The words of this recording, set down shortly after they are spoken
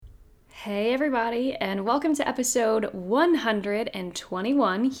Hey everybody, and welcome to episode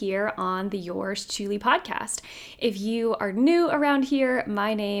 121 here on the Yours Truly podcast. If you are new around here,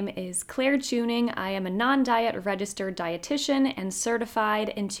 my name is Claire Tuning. I am a non-diet registered dietitian and certified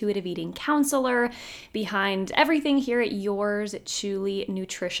intuitive eating counselor behind everything here at Yours Truly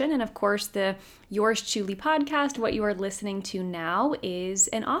Nutrition. And of course, the Yours Truly podcast, what you are listening to now, is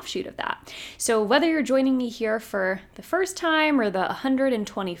an offshoot of that. So whether you're joining me here for the first time or the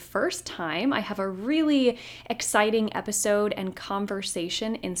 121st time, I have a really exciting episode and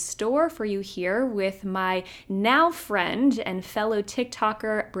conversation in store for you here with my now friend and fellow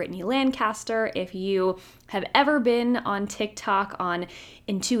TikToker, Brittani Lancaster. If you have ever been on TikTok, on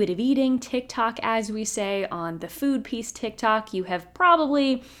intuitive eating TikTok, as we say, on the food piece TikTok, you have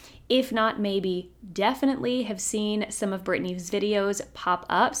probably, if not maybe, definitely have seen some of Brittani's videos pop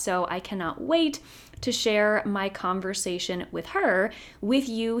up. So I cannot wait to share my conversation with her with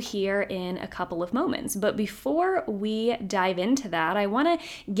you here in a couple of moments. But before we dive into that, I want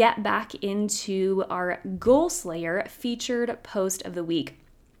to get back into our Goal Slayer featured post of the week.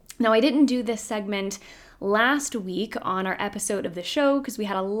 Now, I didn't do this segment last week on our episode of the show because we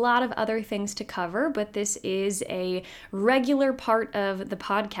had a lot of other things to cover, but this is a regular part of the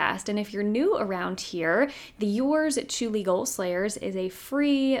podcast. And if you're new around here, the Yours Truly Goal Slayers is a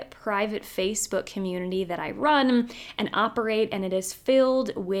free private Facebook community that I run and operate, and it is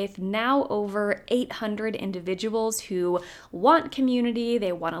filled with now over 800 individuals who want community,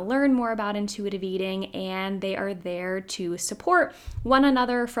 they want to learn more about intuitive eating, and they are there to support one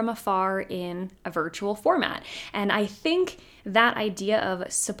another from afar in a virtual format. And I think that idea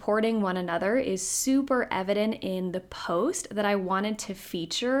of supporting one another is super evident in the post that I wanted to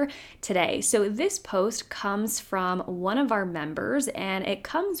feature today. So this post comes from one of our members, and it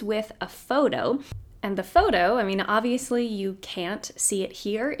comes with a photo. And the photo, obviously you can't see it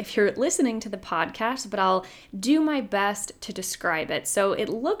here if you're listening to the podcast, but I'll do my best to describe it. So it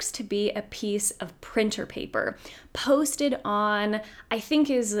looks to be a piece of printer paper posted on, I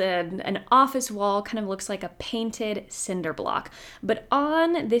think is an office wall, kind of looks like a painted cinder block. But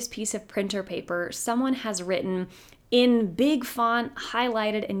on this piece of printer paper, someone has written in big font,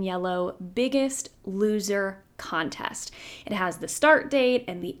 highlighted in yellow, Biggest Loser Contest. It has the start date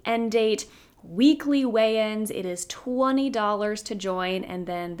and the end date, weekly weigh-ins. It is $20 to join, and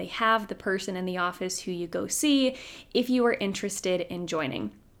then they have the person in the office who you go see if you are interested in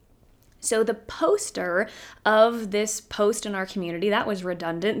joining. So the poster of this post in our community, that was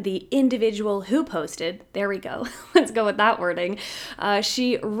redundant, the individual who posted, there we go, let's go with that wording,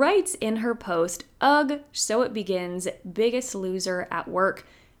 she writes in her post, "Ugh, so it begins, biggest loser at work,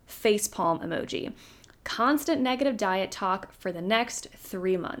 facepalm emoji. Constant negative diet talk for the next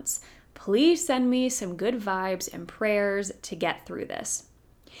 3 months. Please send me some good vibes and prayers to get through this."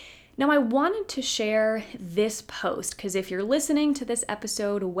 Now, I wanted to share this post because if you're listening to this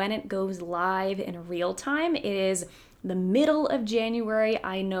episode when it goes live in real time, it is the middle of January.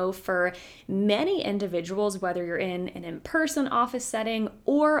 I know for many individuals, whether you're in an in-person office setting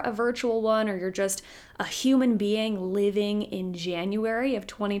or a virtual one, or you're just a human being living in January of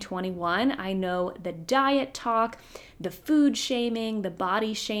 2021, I know the diet talk, the food shaming, the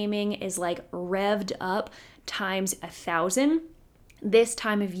body shaming is like revved up times 1,000 this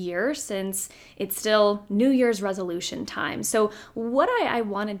time of year, since it's still New Year's resolution time. So what I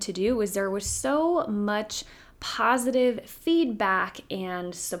wanted to do was, there was so much positive feedback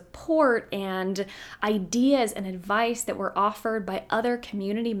and support and ideas and advice that were offered by other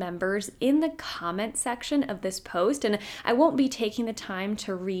community members in the comment section of this post. And I won't be taking the time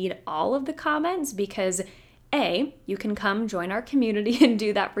to read all of the comments because you can come join our community and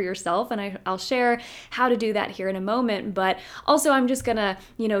do that for yourself, and I'll share how to do that here in a moment, but also I'm just gonna,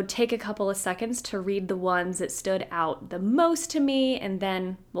 take a couple of seconds to read the ones that stood out the most to me, and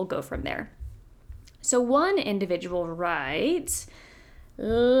then we'll go from there. So one individual writes,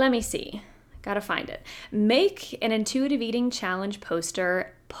 let me see, gotta find it. Make an intuitive eating challenge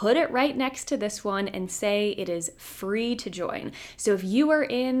poster, put it right next to this one, and say it is free to join. So if you are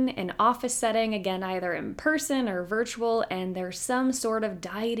in an office setting, again, either in person or virtual, and there's some sort of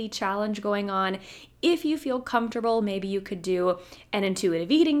diety challenge going on, if you feel comfortable, maybe you could do an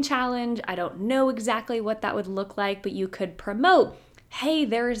intuitive eating challenge. I don't know exactly what that would look like, but you could promote, hey,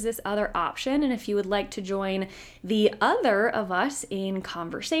 there is this other option, and if you would like to join the other of us in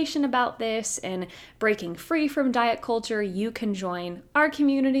conversation about this and breaking free from diet culture, you can join our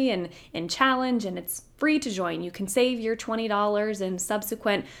community and challenge, and it's free to join. You can save your $20 and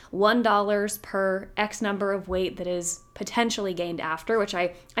subsequent $1 per X number of weight that is potentially gained after, which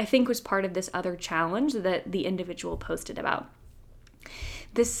I think was part of this other challenge that the individual posted about.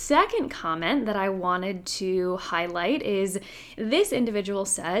 The second comment that I wanted to highlight is this individual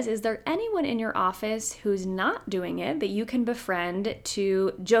says, is there anyone in your office who's not doing it that you can befriend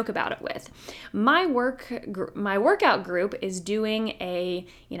to joke about it with? My workout group is doing a,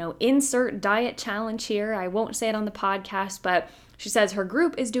 insert diet challenge here. I won't say it on the podcast, but she says her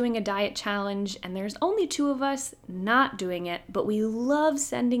group is doing a diet challenge and there's only 2 of us not doing it, but we love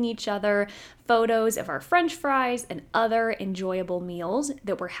sending each other photos of our French fries and other enjoyable meals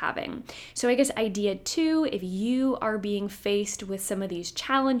that we're having. So I guess idea 2, if you are being faced with some of these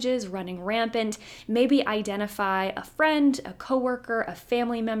challenges running rampant, maybe identify a friend, a coworker, a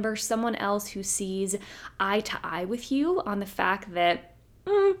family member, someone else who sees eye to eye with you on the fact that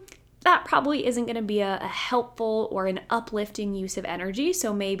that probably isn't going to be a helpful or an uplifting use of energy.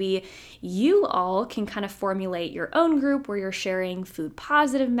 So maybe you all can kind of formulate your own group where you're sharing food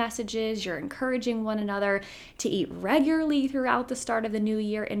positive messages, you're encouraging one another to eat regularly throughout the start of the new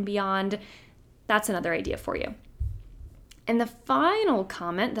year and beyond. That's another idea for you. And the final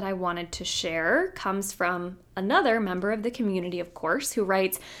comment that I wanted to share comes from another member of the community, of course, who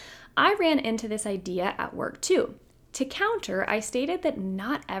writes, I ran into this idea at work too. To counter, I stated that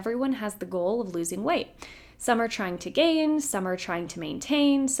not everyone has the goal of losing weight. Some are trying to gain, some are trying to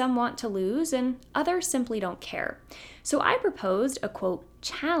maintain, some want to lose, and others simply don't care. So I proposed a, quote,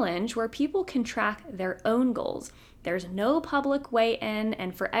 challenge where people can track their own goals. There's no public weigh-in,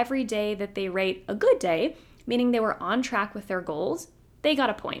 and for every day that they rate a good day, meaning they were on track with their goals, they got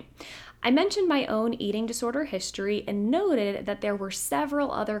a point. I mentioned my own eating disorder history and noted that there were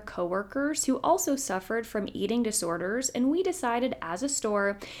several other coworkers who also suffered from eating disorders, and we decided as a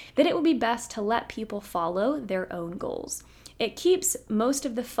store that it would be best to let people follow their own goals. It keeps most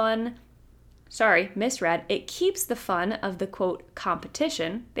of the fun It keeps the fun of the, quote,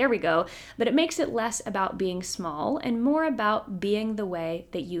 competition, there we go, but it makes it less about being small and more about being the way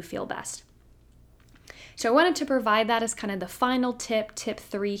that you feel best. So I wanted to provide that as kind of the final tip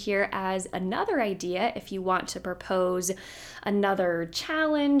 3 here, as another idea if you want to propose another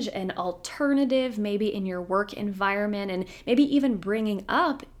challenge, an alternative maybe in your work environment, and maybe even bringing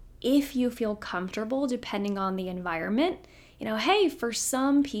up if you feel comfortable depending on the environment. Hey, for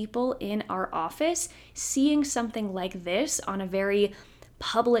some people in our office, seeing something like this on a very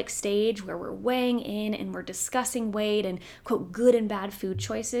public stage where we're weighing in and we're discussing weight and, quote, good and bad food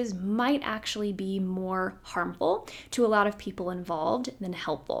choices might actually be more harmful to a lot of people involved than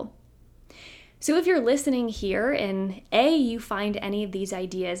helpful. So if you're listening here and you find any of these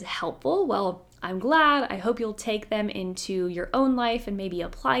ideas helpful, well, I'm glad. I hope you'll take them into your own life and maybe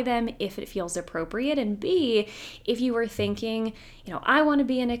apply them if it feels appropriate. And B, if you were thinking, I want to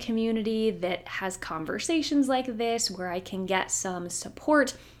be in a community that has conversations like this where I can get some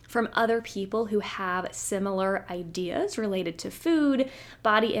support from other people who have similar ideas related to food,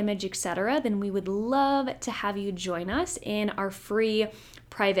 body image, etc., then we would love to have you join us in our free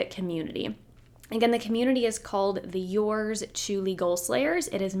private community. Again, the community is called the Yours Truly Goal Slayers.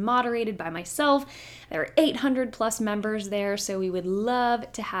 It is moderated by myself. There are 800 plus members there, so we would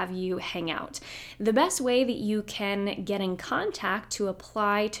love to have you hang out. The best way that you can get in contact to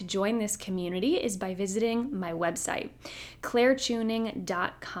apply to join this community is by visiting my website,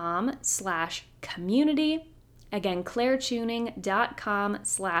 clairetuning.com/community. Again,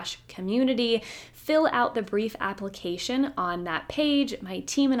 clairetuning.com/community. Fill out the brief application on that page. My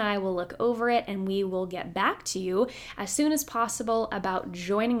team and I will look over it and we will get back to you as soon as possible about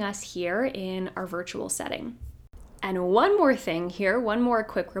joining us here in our virtual setting. And one more thing here, one more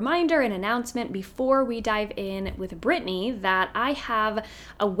quick reminder and announcement before we dive in with Brittani, that I have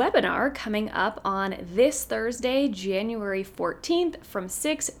a webinar coming up on this Thursday, January 14th from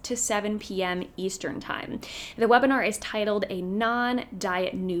 6 to 7 p.m. Eastern Time. The webinar is titled A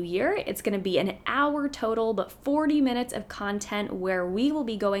Non-Diet New Year. It's going to be an hour total, but 40 minutes of content where we will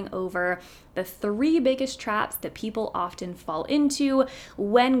be going over the 3 biggest traps that people often fall into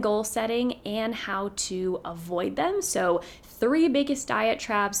when goal setting and how to avoid them. So 3 biggest diet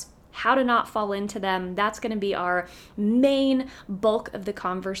traps, how to not fall into them. That's going to be our main bulk of the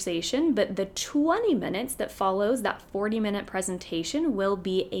conversation, but the 20 minutes that follows that 40-minute presentation will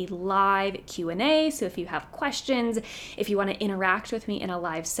be a live Q&A. So if you have questions, if you want to interact with me in a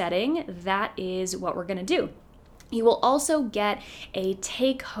live setting, that is what we're going to do. You will also get a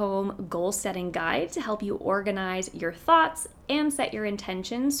take-home goal-setting guide to help you organize your thoughts and set your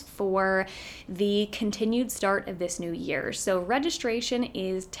intentions for the continued start of this new year. So registration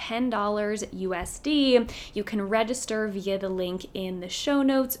is $10 USD. You can register via the link in the show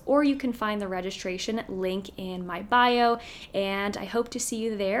notes, or you can find the registration link in my bio, and I hope to see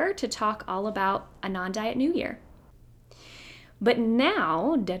you there to talk all about a non-diet new year. But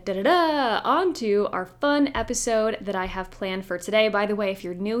now, on to our fun episode that I have planned for today. By the way, if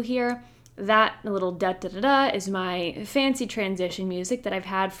you're new here, that little is my fancy transition music that I've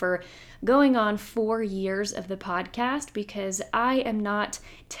had for going on 4 years of the podcast because I am not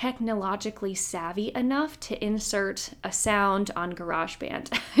technologically savvy enough to insert a sound on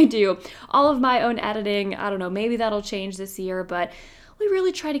GarageBand. I do all of my own editing. I don't know, maybe that'll change this year, but we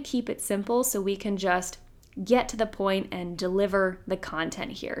really try to keep it simple so we can just get to the point and deliver the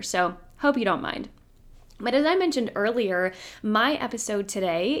content here. So, hope you don't mind. But as I mentioned earlier, my episode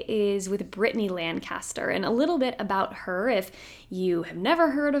today is with Brittani Lancaster, and a little bit about her. If you have never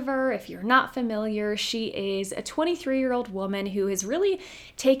heard of her, if you're not familiar, she is a 23-year-old woman who has really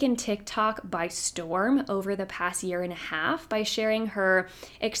taken TikTok by storm over the past year and a half by sharing her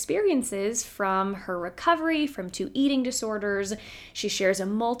experiences from her recovery from 2 eating disorders. She shares a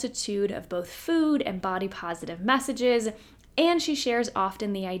multitude of both food and body positive messages, and she shares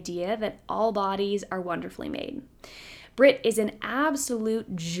often the idea that all bodies are wonderfully made. Britt is an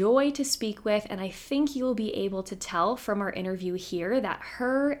absolute joy to speak with, and I think you will be able to tell from our interview here that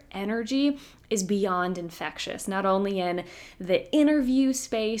her energy is beyond infectious, not only in the interview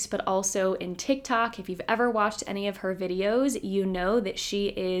space, but also in TikTok. If you've ever watched any of her videos, you know that she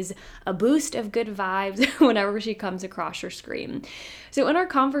is a boost of good vibes whenever she comes across your screen. So in our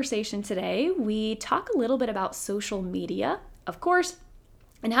conversation today, we talk a little bit about social media, of course,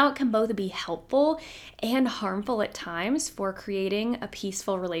 and how it can both be helpful and harmful at times for creating a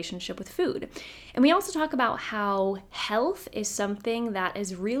peaceful relationship with food. And we also talk about how health is something that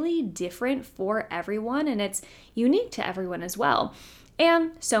is really different for everyone and it's unique to everyone as well,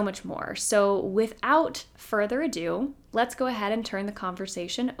 and so much more. So without further ado, let's go ahead and turn the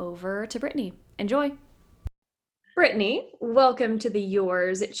conversation over to Brittani. Enjoy. Brittani, welcome to the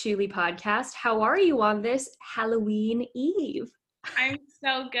Yours Truly podcast. How are you on this Halloween Eve? I'm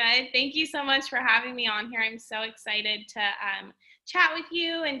so good. Thank you so much for having me on here. I'm so excited to chat with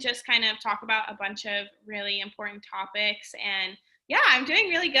you and just kind of talk about a bunch of really important topics. And yeah, I'm doing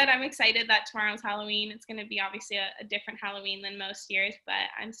really good. I'm excited that tomorrow's Halloween. It's going to be obviously a different Halloween than most years, but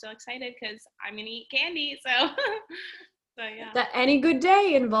I'm still excited because I'm going to eat candy. So, so yeah. That any good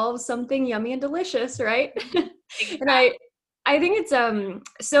day involves something yummy and delicious, right? Exactly. And I think it's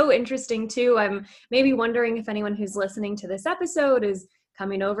so interesting too. I'm maybe wondering if anyone who's listening to this episode is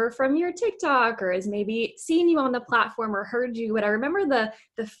coming over from your TikTok or has maybe seen you on the platform or heard you. But I remember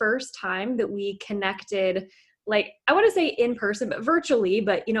the first time that we connected, like I want to say in person, but virtually,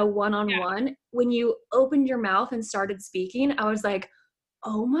 but one-on-one, when you opened your mouth and started speaking, I was like,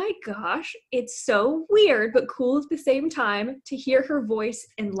 oh my gosh, it's so weird, but cool at the same time to hear her voice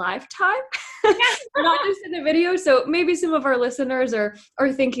in live time, not just in the video. So maybe some of our listeners are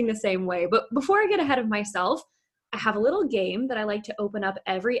thinking the same way. But before I get ahead of myself, I have a little game that I like to open up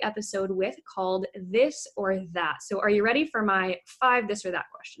every episode with called This or That. So are you ready for my 5 this or that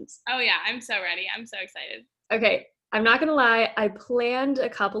questions? Oh yeah, I'm so ready. I'm so excited. Okay, I'm not gonna lie, I planned a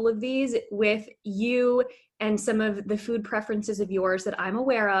couple of these with you and some of the food preferences of yours that I'm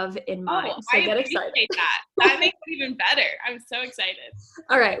aware of in mind. So I get appreciate excited. that makes it even better. I'm so excited.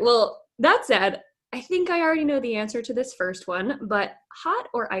 All right, well, that said, I think I already know the answer to this first one, but hot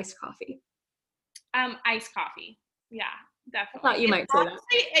or iced coffee? Iced coffee. Yeah, definitely. I thought you might say that.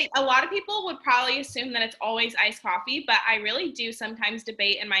 Honestly, a lot of people would probably assume that it's always iced coffee, but I really do sometimes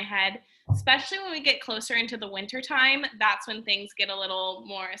debate in my head, especially when we get closer into the winter time. That's when things get a little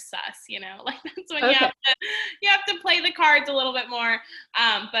more sus, like that's when you have to play the cards a little bit more,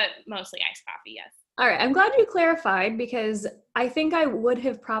 but mostly iced coffee. Yes. All right, I'm glad you clarified because I think I would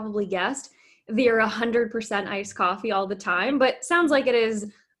have probably guessed that you're 100% iced coffee all the time, but sounds like it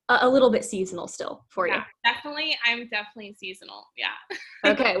is a little bit seasonal still for you. Definitely. I'm definitely seasonal. Yeah.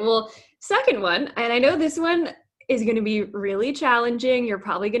 Okay, well, second one, and I know this one is going to be really challenging. You're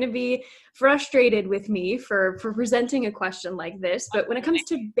probably going to be frustrated with me for presenting a question like this, but when it comes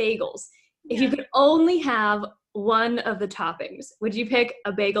to bagels, if you could only have one of the toppings, would you pick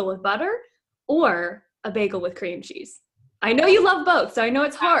a bagel with butter or a bagel with cream cheese? I know you love both, so I know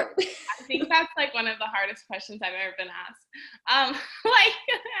it's hard. I think that's like one of the hardest questions I've ever been asked.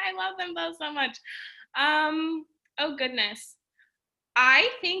 I love them both so much. Oh goodness. I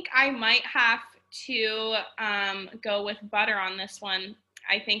think I might have to go with butter on this one.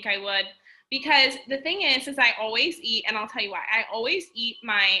 I think I would, because the thing is I always eat, and I'll tell you why. I always eat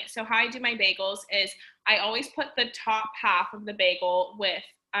so how I do my bagels is I always put the top half of the bagel with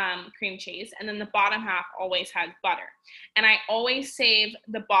cream cheese, and then the bottom half always has butter. And I always save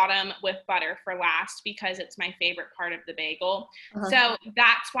the bottom with butter for last because it's my favorite part of the bagel. So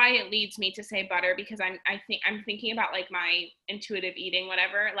that's why it leads me to say butter, because I'm thinking about like my intuitive eating,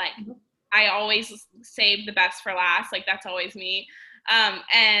 whatever. Like I always save the best for last. Like that's always me.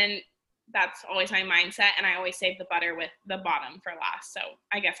 And that's always my mindset, and I always save the butter with the bottom for last. So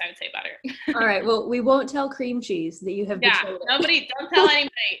I guess I would say butter. All right. Well, we won't tell cream cheese that you have betrayed it. Don't tell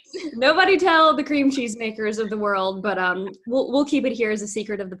anybody. Nobody tell the cream cheese makers of the world, but we'll keep it here as a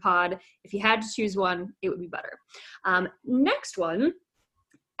secret of the pod. If you had to choose one, it would be butter. Next one,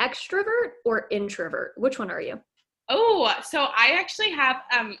 extrovert or introvert? Which one are you? Oh, so I actually have,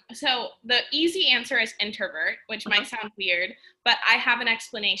 so the easy answer is introvert, which might sound weird, but I have an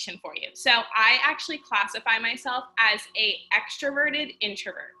explanation for you. So I actually classify myself as a extroverted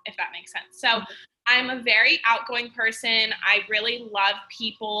introvert, if that makes sense. So I'm a very outgoing person. I really love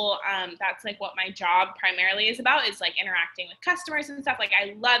people. That's like what my job primarily is about, is like interacting with customers and stuff. Like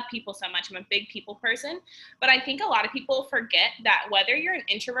I love people so much. I'm a big people person, but I think a lot of people forget that whether you're an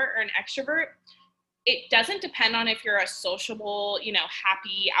introvert or an extrovert, it doesn't depend on if you're a sociable,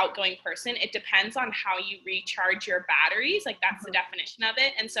 happy, outgoing person. It depends on how you recharge your batteries. Like that's the definition of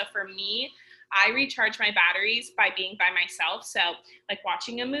it. And so for me, I recharge my batteries by being by myself. So like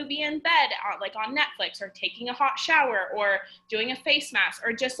watching a movie in bed, like on Netflix, or taking a hot shower, or doing a face mask,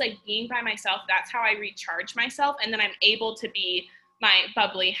 or just like being by myself. That's how I recharge myself. And then I'm able to be my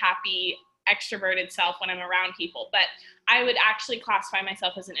bubbly, happy, extroverted self when I'm around people. But I would actually classify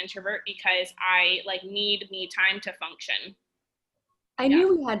myself as an introvert because I like need me time to function. I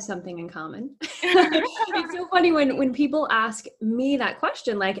knew we had something in common. It's so funny when people ask me that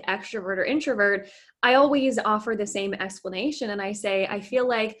question, like extrovert or introvert, I always offer the same explanation. And I say, I feel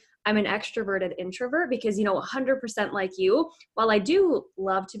like I'm an extroverted introvert because, 100% like you, while I do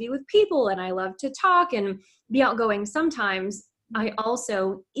love to be with people and I love to talk and be outgoing sometimes, I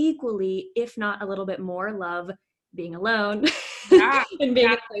also equally, if not a little bit more, love being alone and being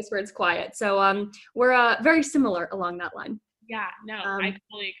in a place where it's quiet. So we're very similar along that line. Yeah, no, I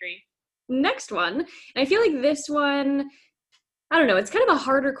totally agree. Next one, and I feel like this one, I don't know, it's kind of a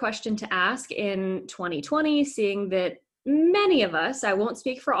harder question to ask in 2020, seeing that many of us, I won't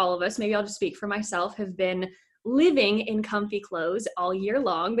speak for all of us, maybe I'll just speak for myself, have been living in comfy clothes all year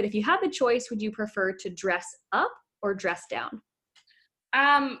long. But if you had the choice, would you prefer to dress up or dress down?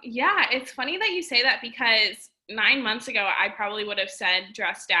 Yeah, it's funny that you say that because 9 months ago, I probably would have said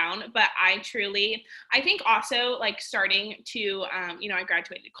dress down, but I think also like starting to, I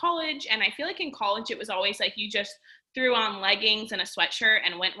graduated college, and I feel like in college, it was always like you just threw on leggings and a sweatshirt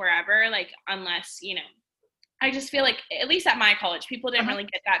and went wherever, like, unless, I just feel like, at least at my college, people didn't really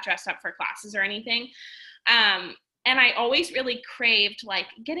get that dressed up for classes or anything. And I always really craved like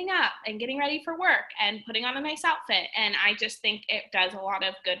getting up and getting ready for work and putting on a nice outfit. And I just think it does a lot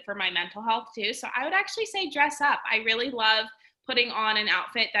of good for my mental health too. So I would actually say dress up. I really love putting on an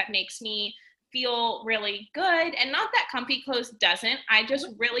outfit that makes me feel really good. And not that comfy clothes doesn't. I just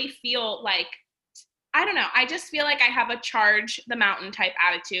really feel like, I don't know. I just feel like I have a charge the mountain type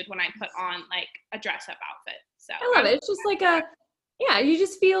attitude when I put on like a dress up outfit. So I love it. It's just like you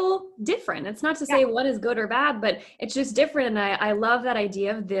just feel different. It's not to say one is good or bad, but it's just different. And I love that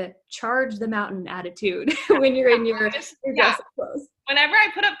idea of the charge the mountain attitude when you're in your dress up clothes. Whenever I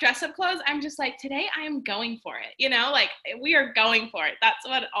put up dress up clothes, I'm just like, today I am going for it. Like we are going for it. That's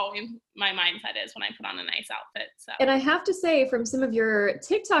what always my mindset is when I put on a nice outfit. So. And I have to say, from some of your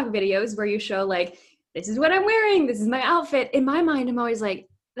TikTok videos where you show like, this is what I'm wearing, this is my outfit, in my mind, I'm always like,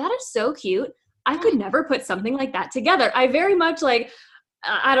 that is so cute. I could never put something like that together. I very much like,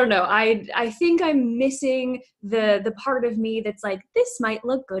 I don't know. I think I'm missing the part of me that's like, this might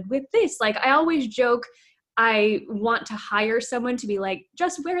look good with this. Like I always joke, I want to hire someone to be like,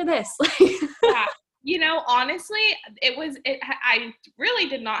 just wear this. Yeah. Honestly, I really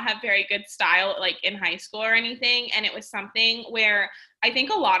did not have very good style like in high school or anything. And it was something where I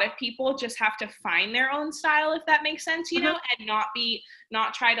think a lot of people just have to find their own style, if that makes sense, and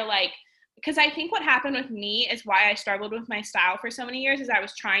not try to like, because I think what happened with me is why I struggled with my style for so many years is I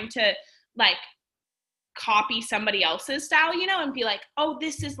was trying to like copy somebody else's style, and be like, oh,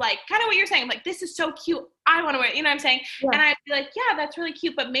 this is like kind of what you're saying. Like, this is so cute. I want to wear it. You know what I'm saying? Yeah. And I'd be like, yeah, that's really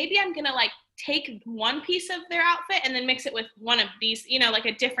cute. But maybe I'm going to like take one piece of their outfit and then mix it with one of these, like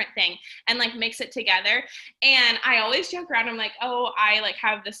a different thing and like mix it together. And I always joke around. I'm like, oh, I like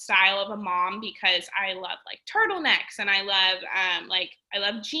have the style of a mom because I love like turtlenecks and I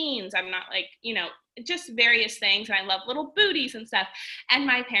love jeans. I'm not like, just various things. And I love little booties and stuff. And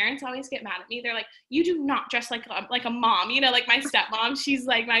my parents always get mad at me. They're like, you do not dress like a mom, you know, like my stepmom, she's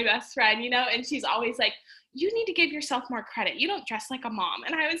like my best friend, you know, and she's always like, you need to give yourself more credit. You don't dress like a mom.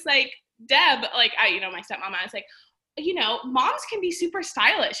 And I was like, Deb, like, you know, my stepmom, I was like, you know, moms can be super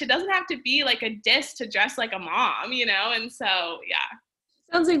stylish. It doesn't have to be like a diss to dress like a mom, you know? And so, yeah.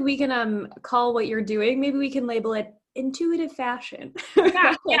 Sounds like we can call what you're doing. Maybe we can label it intuitive fashion.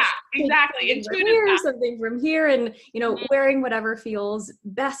 Yeah, exactly. Something from Intuitive here, fashion. something from here, and Mhm. wearing whatever feels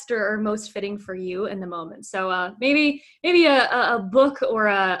best or most fitting for you in the moment. So maybe a book or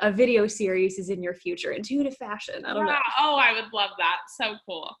a video series is in your future. Intuitive fashion. I don't know. Yeah. Oh, I would love that. So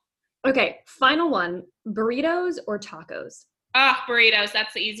cool. Okay, final one: burritos or tacos? Ah, burritos.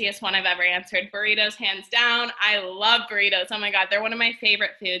 That's the easiest one I've ever answered. Burritos, hands down. I love burritos. Oh my God, they're one of my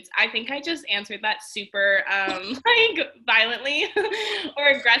favorite foods. I think I just answered that super like violently or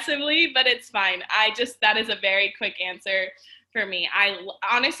aggressively, but it's fine. That is a very quick answer for me.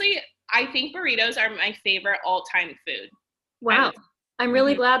 Honestly, I think burritos are my favorite all-time food. I Wow. would. I'm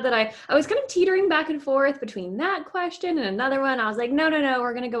really Mhm. glad that I was kind of teetering back and forth between that question and another one. I was like, no,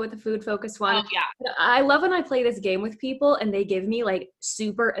 we're gonna go with the food focused Oh one. yeah. But I love when I play this game with people and they give me like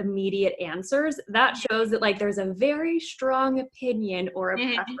super immediate answers. That shows that like there's a very strong opinion or a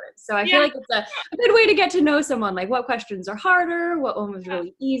Mhm. preference. So I feel Yeah. like it's a good way to get to know someone, like what questions are harder, what one was Yeah.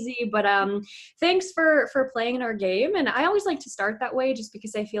 really easy. But thanks for playing in our game. And I always like to start that way just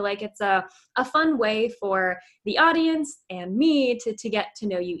because I feel like it's a fun way for the audience and me to get to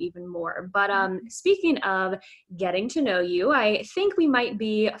know you even more. But speaking of getting to know you, I think we might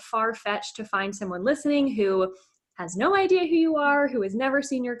be far-fetched to find someone listening who has no idea who you are, who has never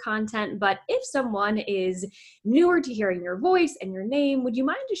seen your content. But if someone is newer to hearing your voice and your name, would you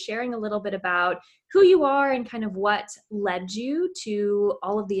mind just sharing a little bit about who you are and kind of what led you to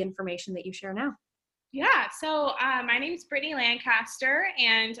all of the information that you share now? Yeah, so my name is Brittany Lancaster,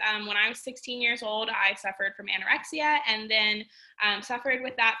 and when I was 16 years old, I suffered from anorexia, and then suffered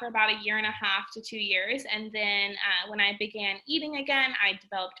with that for about a year and a half to 2 years. And then when I began eating again, I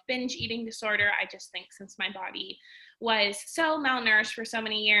developed binge eating disorder. I just think since my body was so malnourished for so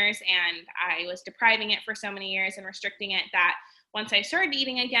many years, and I was depriving it for so many years and restricting it, that once I started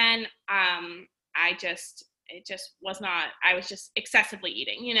eating again, I just it just was not, I was just excessively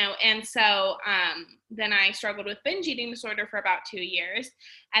eating, you know. And so then I struggled with binge eating disorder for about 2 years,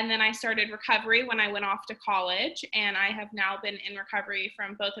 and then I started recovery when I went off to college, and I have now been in recovery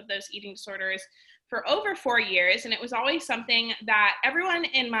from both of those eating disorders for over 4 years. And it was always something that everyone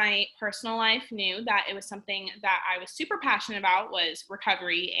in my personal life knew that it was something that I was super passionate about, was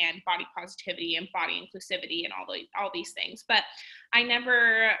recovery and body positivity and body inclusivity and all these things. But I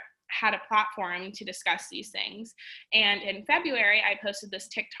never had a platform to discuss these things. And in February, I posted this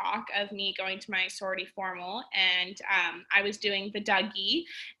TikTok of me going to my sorority formal, and I was doing the Dougie,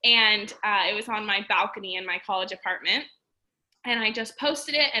 and it was on my balcony in my college apartment. And I just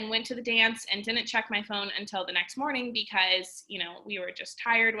posted it and went to the dance and didn't check my phone until the next morning because, you know, we were just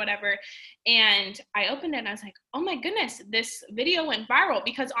tired, whatever. And I opened it and I was like, oh my goodness, this video went viral.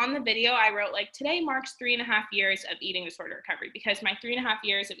 Because on the video, I wrote like, today marks 3.5 years of eating disorder recovery, because my 3.5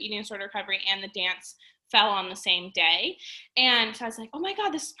 years of eating disorder recovery and the dance fell on the same day. And so I was like, oh my God,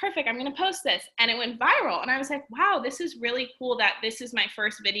 this is perfect. I'm going to post this. And it went viral. And I was like, wow, this is really cool that this is my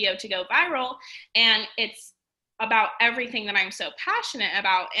first video to go viral. And it's about everything that I'm so passionate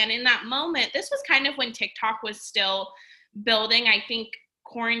about. And in that moment, this was kind of when TikTok was still building. I think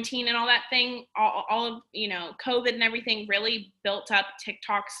quarantine and all that thing, all of, you know, COVID and everything really built up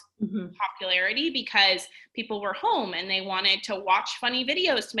TikTok's Mm-hmm. popularity, because people were home and they wanted to watch funny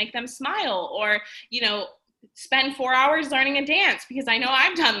videos to make them smile, or, you know, spend 4 hours learning a dance, because I know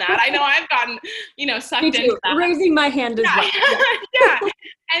I've done that. I know I've gotten, you know, Me sucked into too. that. Raising my hand as well. Yeah. Yeah. Yeah.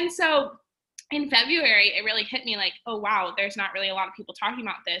 And so in February, it really hit me like, oh wow, there's not really a lot of people talking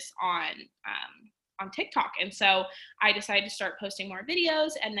about this on TikTok. And so I decided to start posting more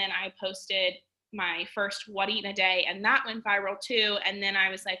videos, and then I posted my first what eat in a day, and that went viral too. And then I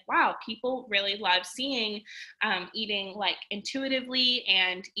was like, wow, people really love seeing eating like intuitively,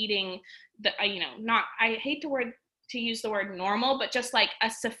 and eating the you know, not, I hate to use the word normal, but just like a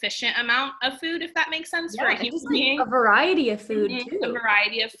sufficient amount of food, if that makes sense, for a Yeah, and human just like being. a variety of food Mhm. A too.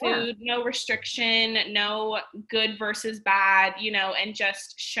 variety of Yeah. food, no restriction, no good versus bad, you know, and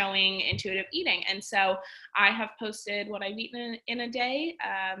just showing intuitive eating. And so I have posted what I've eaten in a day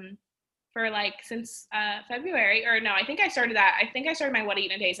for like since February, or no, I think I started that. I think I started my what I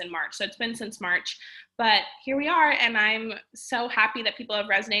eat in a days in March. So it's been since March, but here we are. And I'm so happy that people have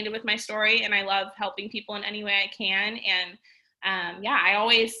resonated with my story, and I love helping people in any way I can. And yeah, I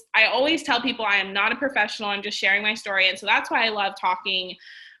always tell people I am not a professional. I'm just sharing my story. And so that's why I love talking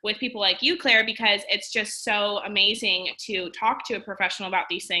with people like you, Claire, because it's just so amazing to talk to a professional about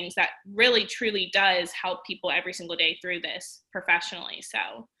these things that really truly does help people every single day through this professionally. So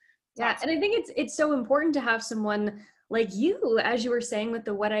it's Yeah, awesome. and I think it's so important to have someone like you, as you were saying with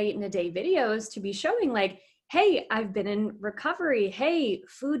the What I Eat in a Day videos, to be showing like, hey, I've been in recovery. Hey,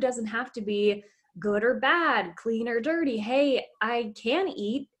 food doesn't have to be good or bad, clean or dirty. Hey, I can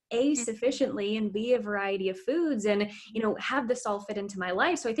eat A sufficiently and B a variety of foods and, have this all fit into my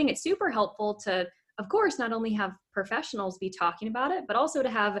life. So I think it's super helpful to, of course, not only have professionals be talking about it, but also to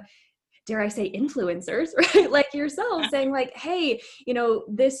have, dare I say, influencers, right? Like yourself saying like, hey,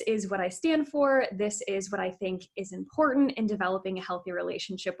 this is what I stand for. This is what I think is important in developing a healthy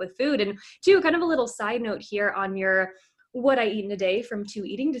relationship with food. And two, kind of a little side note here on your What I Eat in a Day from Two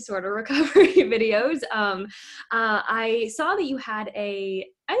Eating Disorder Recovery videos. I saw that you had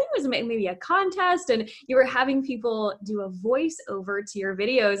I think it was maybe a contest, and you were having people do a voiceover to your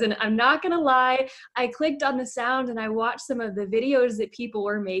videos. And I'm not going to lie, I clicked on the sound and I watched some of the videos that people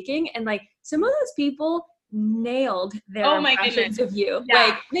were making, and like some of those people nailed their Oh my goodness. impressions of you. Yeah.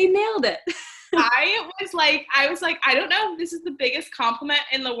 Like they nailed it. I was like, I don't know if this is the biggest compliment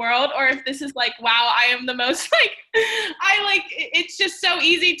in the world or if this is like, wow, I am the most like, it's just so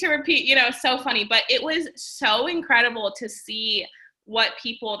easy to repeat, so funny. But it was so incredible to see what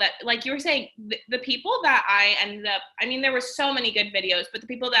people that, like you were saying, the people that I ended up, I mean, there were so many good videos, but the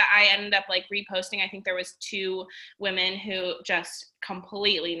people that I ended up like reposting, I think there was two women who just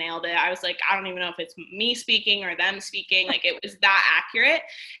completely nailed it. I was like, I don't even know if it's me speaking or them speaking. Like it was that accurate.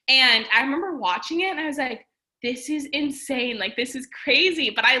 And I remember watching it and I was like, this is insane. Like, this is crazy.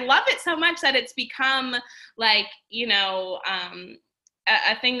 But I love it so much that it's become like,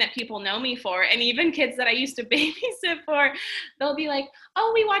 a thing that people know me for. And even kids that I used to babysit for, they'll be like,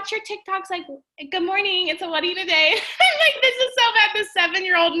 oh, we watch your TikToks, like, good morning, it's a What Eat a Day. Like, this is so bad. The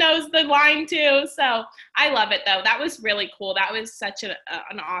 7-year-old knows the line too. So I love it though. That was really cool. That was such an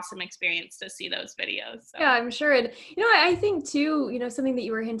awesome experience to see those videos. So. Yeah, I'm sure. And, I think too, something that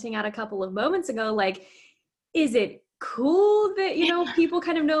you were hinting at a couple of moments ago, like, is it cool that, people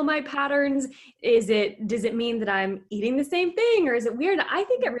kind of know my patterns? Does it mean that I'm eating the same thing, or is it weird? I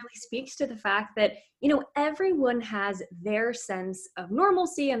think it really speaks to the fact that, everyone has their sense of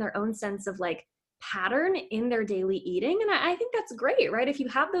normalcy and their own sense of like pattern in their daily eating. And I think that's great, right? If you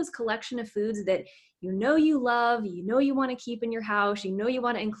have those collection of foods that you love, you want to keep in your house, you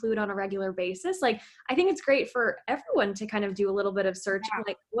want to include on a regular basis, like, I think it's great for everyone to kind of do a little bit of searching,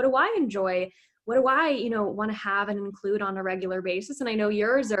 like, what do I enjoy? What do I, want to have and include on a regular basis? And I know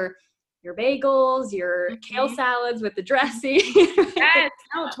yours are your bagels, your kale salads with the dressing. Yes,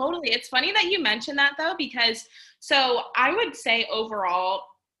 no, totally. It's funny that you mentioned that though, because so I would say overall,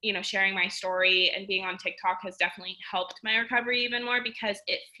 sharing my story and being on TikTok has definitely helped my recovery even more because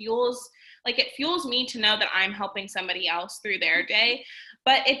it fuels me to know that I'm helping somebody else through their day.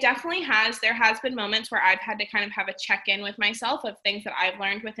 But there has been moments where I've had to kind of have a check-in with myself of things that I've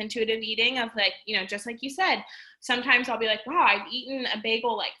learned with intuitive eating of like, just like you said, sometimes I'll be like, wow, I've eaten a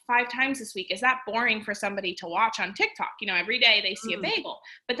bagel like 5 times this week. Is that boring for somebody to watch on TikTok? Every day they see a bagel.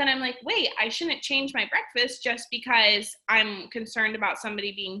 But then I'm like, wait, I shouldn't change my breakfast just because I'm concerned about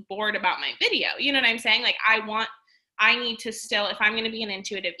somebody being bored about my video. You know what I'm saying? Like I need to still, if I'm going to be an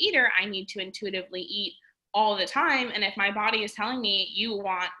intuitive eater, I need to intuitively eat all the time. And if my body is telling me you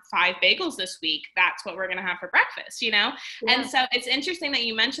want 5 bagels this week, that's what we're going to have for breakfast, Yeah. And so it's interesting that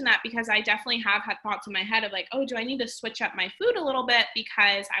you mentioned that because I definitely have had thoughts in my head of like, oh, do I need to switch up my food a little bit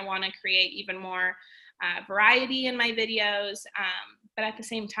because I want to create even more variety in my videos. But at the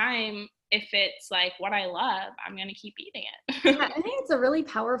same time, if it's like what I love, I'm going to keep eating it. Yeah, I think it's a really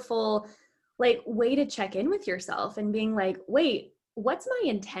powerful like way to check in with yourself and being like, wait, what's my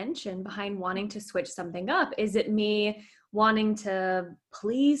intention behind wanting to switch something up? Is it me wanting to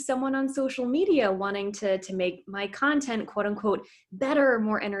please someone on social media, wanting to make my content, quote unquote, better,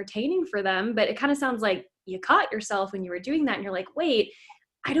 more entertaining for them? But it kind of sounds like you caught yourself when you were doing that and you're like, wait,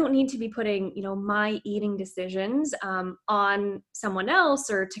 I don't need to be putting, my eating decisions on someone else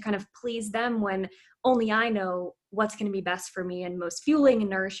or to kind of please them when only I know what's going to be best for me and most fueling and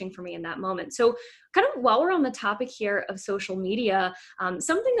nourishing for me in that moment. So kind of while we're on the topic here of social media,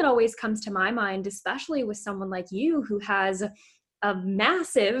 something that always comes to my mind, especially with someone like you who has a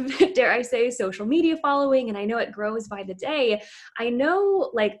massive, dare I say, social media following, and I know it grows by the day. I know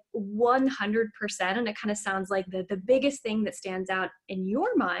like 100%, and it kind of sounds like the biggest thing that stands out in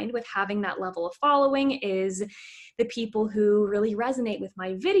your mind with having that level of following is the people who really resonate with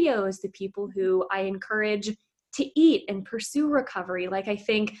my videos, the people who I encourage to eat and pursue recovery. Like, I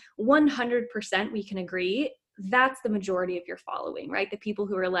think 100% we can agree that's the majority of your following, right? The people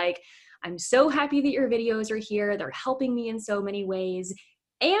who are like, I'm so happy that your videos are here. They're helping me in so many ways.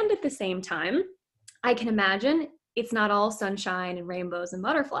 And at the same time, I can imagine it's not all sunshine and rainbows and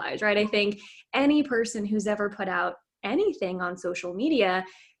butterflies, right? I think any person who's ever put out anything on social media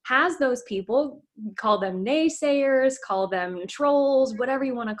has those people, call them naysayers, call them trolls, whatever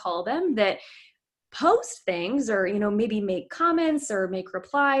you want to call them, that post things or, maybe make comments or make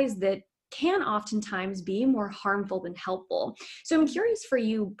replies that can oftentimes be more harmful than helpful. So I'm curious for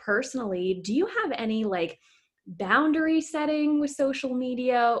you personally, do you have any like boundary setting with social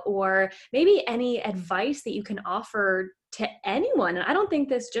media, or maybe any advice that you can offer to anyone? And I don't think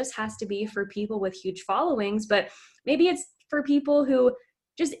this just has to be for people with huge followings, but maybe it's for people who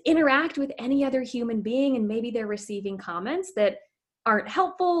just interact with any other human being and maybe they're receiving comments that aren't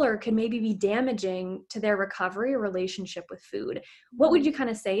helpful or can maybe be damaging to their recovery or relationship with food. What would you kind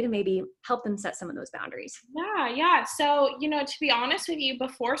of say to maybe help them set some of those boundaries? Yeah. So, to be honest with you,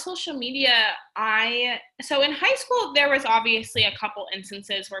 before social media, so in high school, there was obviously a couple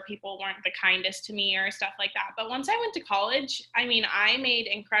instances where people weren't the kindest to me or stuff like that. But once I went to college, I made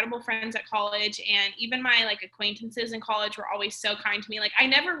incredible friends at college, and even my like acquaintances in college were always so kind to me. Like, I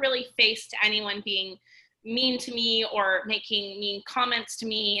never really faced anyone being mean to me or making mean comments to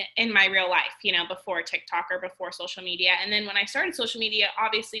me in my real life, before TikTok or before social media. And then when I started social media,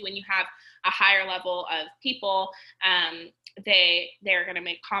 obviously when you have a higher level of people, they're going to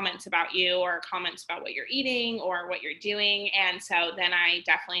make comments about you or comments about what you're eating or what you're doing. And so then I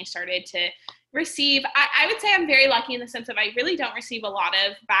definitely started to receive, I would say I'm very lucky in the sense of I really don't receive a lot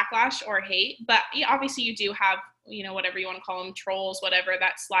of backlash or hate, but obviously you do have, whatever you want to call them, trolls, whatever,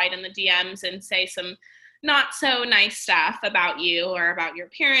 that slide in the DMs and say some not so nice stuff about you or about your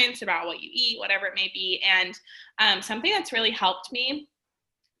appearance, about what you eat, whatever it may be. And something that's really helped me,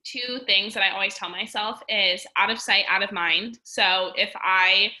 two things that I always tell myself is out of sight, out of mind. So if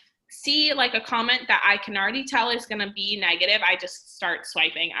I see like a comment that I can already tell is going to be negative, I just start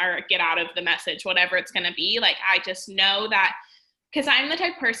swiping or get out of the message, whatever it's going to be. Like, I just know that, because I'm the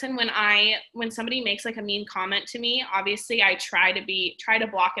type of person when somebody makes like a mean comment to me, obviously I try to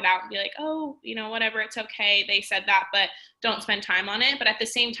block it out and be like, oh, whatever, it's okay, they said that, but don't spend time on it. But at the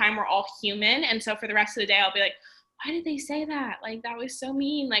same time, we're all human. And so for the rest of the day, I'll be like, why did they say that? Like, that was so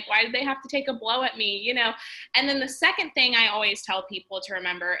mean. Like, why did they have to take a blow at me? And then the second thing I always tell people to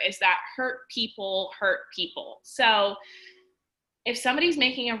remember is that hurt people hurt people. So if somebody's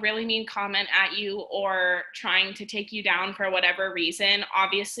making a really mean comment at you or trying to take you down for whatever reason,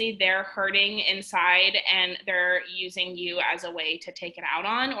 obviously they're hurting inside and they're using you as a way to take it out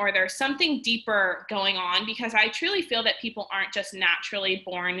on, or there's something deeper going on, because I truly feel that people aren't just naturally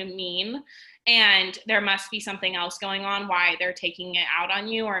born mean, and there must be something else going on why they're taking it out on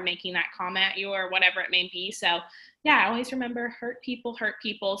you or making that comment at you or whatever it may be. So yeah, I always remember hurt people hurt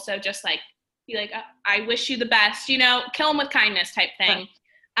people. So just like, be like, I wish you the best, kill them with kindness type thing.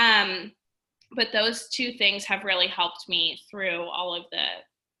 Right. But those two things have really helped me through all of the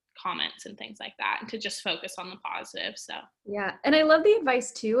comments and things like that, and to just focus on the positive. So yeah. And I love the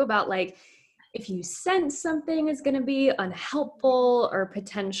advice too about like, if you sense something is going to be unhelpful or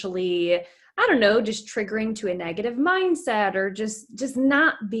potentially, I don't know, just triggering to a negative mindset or just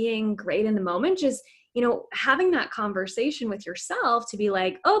not being great in the moment, just, having that conversation with yourself to be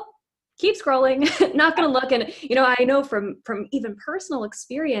like, oh, keep scrolling, not going to look. And, I know from even personal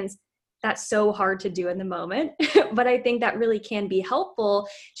experience, that's so hard to do in the moment. But I think that really can be helpful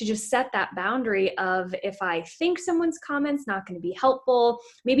to just set that boundary of, if I think someone's comment's not going to be helpful,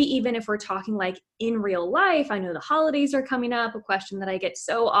 maybe even if we're talking like in real life, I know the holidays are coming up. A question that I get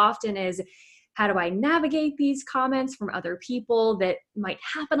so often is, how do I navigate these comments from other people that might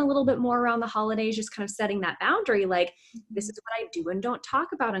happen a little bit more around the holidays? Just kind of setting that boundary, like, this is what I do and don't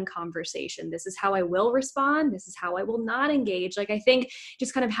talk about in conversation. This is how I will respond. This is how I will not engage. Like, I think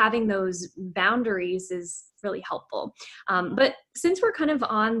just kind of having those boundaries is really helpful. But since we're kind of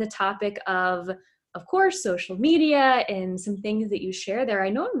on the topic of course, social media and some things that you share there, I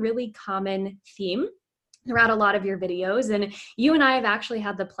know a really common theme throughout a lot of your videos. And you and I have actually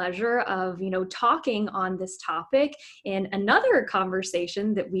had the pleasure of, talking on this topic in another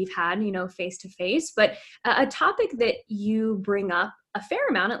conversation that we've had, face to face. But a topic that you bring up a fair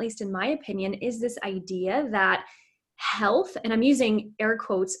amount, at least in my opinion, is this idea that health, and I'm using air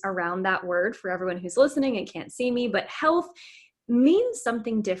quotes around that word for everyone who's listening and can't see me, but health means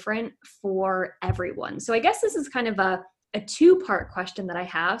something different for everyone. So I guess this is kind of a two-part question that I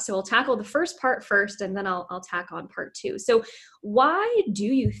have. So we'll tackle the first part first, and then I'll tack on part two. So why do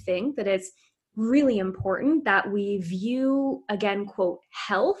you think that it's really important that we view, again, quote,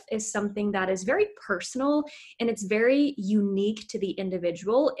 health is something that is very personal and it's very unique to the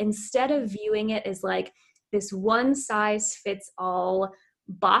individual, instead of viewing it as like this one size fits all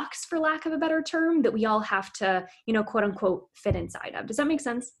box, for lack of a better term, that we all have to, quote unquote, fit inside of. Does that make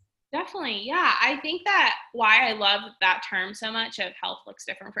sense? Definitely. Yeah. I think that why I love that term so much of health looks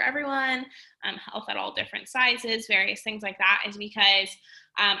different for everyone, health at all different sizes, various things like that, is because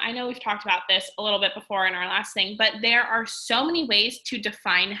I know we've talked about this a little bit before in our last thing, but there are so many ways to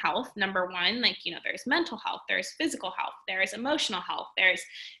define health. Number one, like, there's mental health, there's physical health, there's emotional health, there's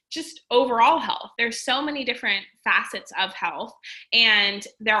just overall health. There's so many different facets of health, and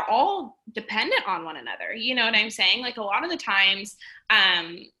they're all dependent on one another. You know what I'm saying? Like, a lot of the times,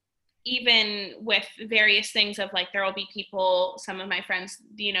 even with various things of like, there will be people, some of my friends,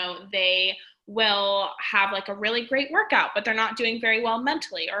 they will have like a really great workout, but they're not doing very well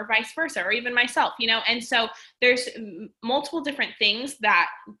mentally, or vice versa, or even myself, and so there's multiple different things that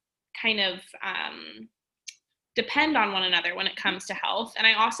kind of depend on one another when it comes to health. And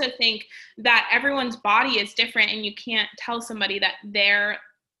I also think that everyone's body is different, and you can't tell somebody that their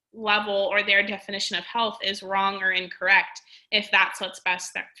level or their definition of health is wrong or incorrect if that's what's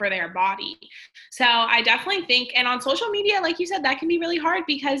best for their body. So I definitely think, and on social media, like you said, that can be really hard,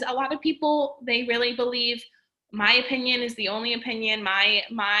 because a lot of people, they really believe my opinion is the only opinion,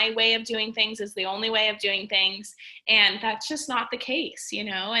 my way of doing things is the only way of doing things, and that's just not the case,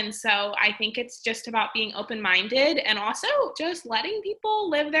 and so I think it's just about being open-minded, and also just letting people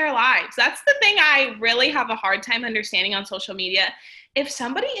live their lives. That's the thing I really have a hard time understanding on social media. If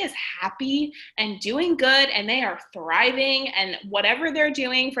somebody is happy and doing good and they are thriving and whatever they're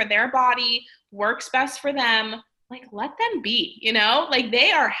doing for their body works best for them, like, let them be, like,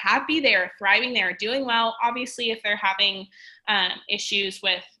 they are happy, they are thriving, they are doing well. Obviously, if they're having issues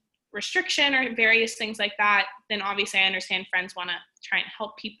with restriction or various things like that, then obviously I understand friends want to try and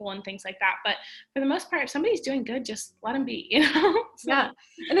help people and things like that. But for the most part, if somebody's doing good, just let them be, So. Yeah.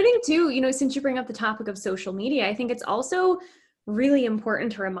 And I think too, since you bring up the topic of social media, I think it's also really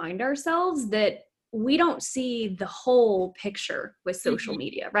important to remind ourselves that we don't see the whole picture with social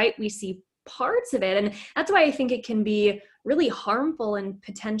media, right? We see parts of it. And that's why I think it can be really harmful and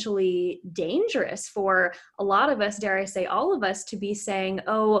potentially dangerous for a lot of us, dare I say all of us, to be saying,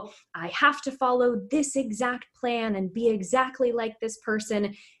 oh, I have to follow this exact plan and be exactly like this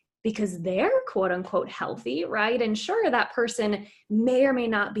person because they're quote unquote healthy, right? And sure, that person may or may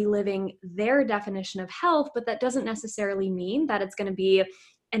not be living their definition of health, but that doesn't necessarily mean that it's going to be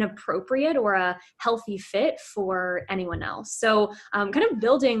an appropriate or a healthy fit for anyone else. So kind of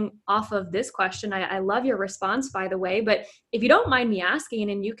building off of this question, I love your response, by the way, but if you don't mind me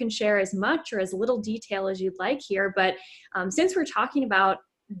asking, and you can share as much or as little detail as you'd like here, but since we're talking about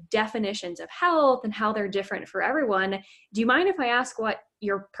definitions of health and how they're different for everyone, do you mind if I ask what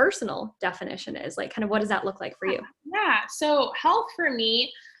your personal definition is? Like, kind of what does that look like for you? Yeah. So health for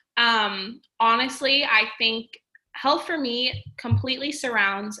me, honestly, I think health for me completely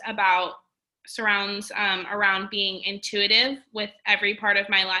surrounds around being intuitive with every part of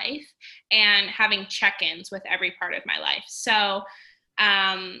my life and having check-ins with every part of my life. So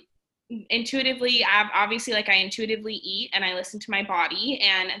intuitively, I intuitively eat and I listen to my body,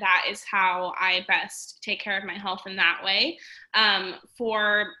 and that is how I best take care of my health in that way.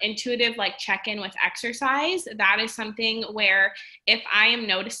 For intuitive, like, check-in with exercise, that is something where if I am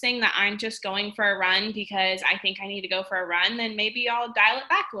noticing that I'm just going for a run because I think I need to go for a run, then maybe I'll dial it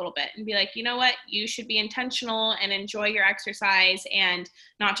back a little bit and be like, you know what, you should be intentional and enjoy your exercise, and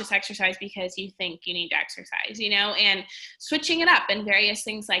not just exercise because you think you need to exercise, and switching it up and various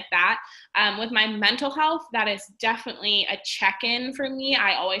things like that. With my mental health, that is definitely a check-in for me.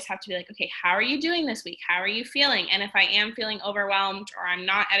 I always have to be like, okay, how are you doing this week? How are you feeling? And if I am feeling overwhelmed or I'm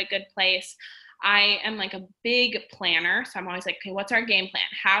not at a good place, I am like a big planner. So I'm always like, okay, what's our game plan?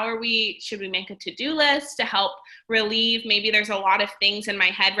 Should we make a to-do list to help relieve? Maybe there's a lot of things in my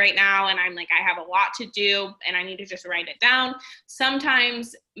head right now, and I'm like, I have a lot to do and I need to just write it down.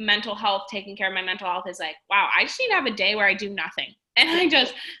 Sometimes taking care of my mental health is like, wow, I just need to have a day where I do nothing. And I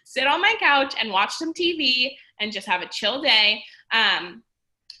just sit on my couch and watch some TV and just have a chill day. And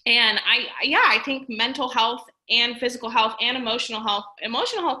I think mental health and physical health and emotional health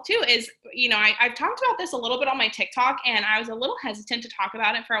too is, I've talked about this a little bit on my TikTok, and I was a little hesitant to talk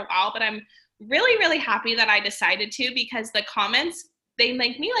about it for a while, but I'm really, really happy that I decided to, because the comments, they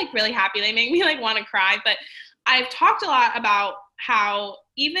make me like really happy. They make me like want to cry. But I've talked a lot about how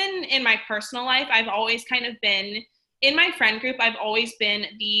even in my personal life, I've always kind of been, in my friend group, I've always been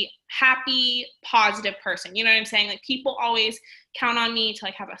the happy, positive person. You know what I'm saying? Like, people always count on me to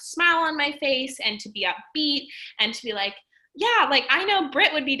like have a smile on my face and to be upbeat and to be like, yeah, like I know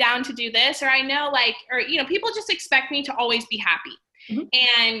Britt would be down to do this, or I know like, or, you know, people just expect me to always be happy. Mhm.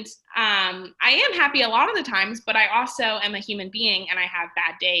 And I am happy a lot of the times, but I also am a human being and I have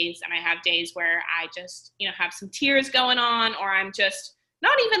bad days, and I have days where I just, you know, have some tears going on, or I'm just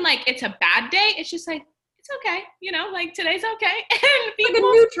not even like it's a bad day. It's just like, it's okay. You know, like today's okay. And Like a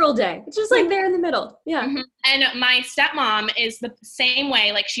people, neutral day. It's just like there in the middle. Yeah. Mhm. And my stepmom is the same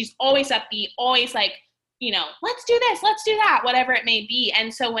way. Like she's always upbeat, always like, you know, let's do this, let's do that, whatever it may be.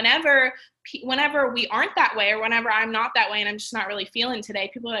 And so whenever we aren't that way, or whenever I'm not that way and I'm just not really feeling today,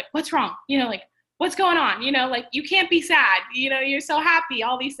 people are like, what's wrong? You know, like, what's going on? You know, like, you can't be sad. You know, you're so happy,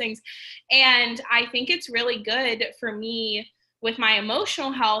 all these things. And I think it's really good for me with my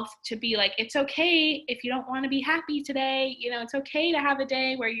emotional health to be like, it's okay if you don't want to be happy today. You know, it's okay to have a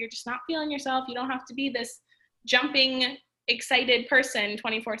day where you're just not feeling yourself. You don't have to be this jumping, excited person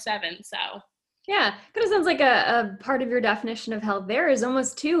 24/7. So Yeah, kind of sounds like a part of your definition of health there is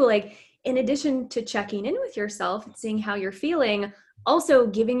almost too like, in addition to checking in with yourself and seeing how you're feeling, also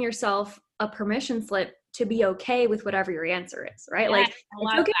giving yourself a permission slip to be okay with whatever your answer is, right? yeah, Like, I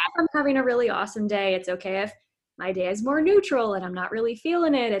it's love okay that. if I'm having a really awesome day. It's okay if my day is more neutral and I'm not really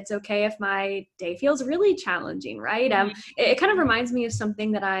feeling it. It's okay if my day feels really challenging, right? It kind of reminds me of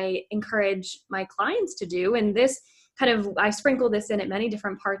something that I encourage my clients to do. And this kind of, I sprinkle this in at many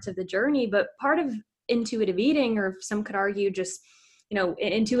different parts of the journey, but part of intuitive eating, or some could argue just, you know,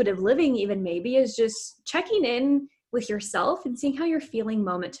 intuitive living even maybe, is just checking in with yourself and seeing how you're feeling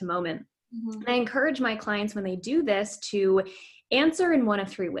moment to moment. Mhm. And I encourage my clients when they do this to answer in one of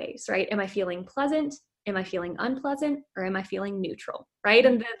three ways, right? Am I feeling pleasant? Am I feeling unpleasant? Or am I feeling neutral, right?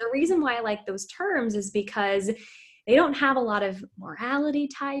 And the reason why I like those terms is because they don't have a lot of morality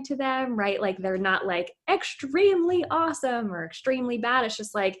tied to them, right? Like, they're not like extremely awesome or extremely bad. It's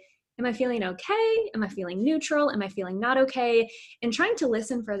just like, am I feeling okay? Am I feeling neutral? Am I feeling not okay? And trying to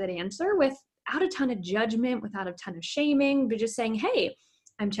listen for that answer without a ton of judgment, without a ton of shaming, but just saying, hey,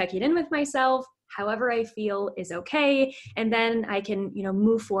 I'm checking in with myself. However I feel is okay. And then I can, you know,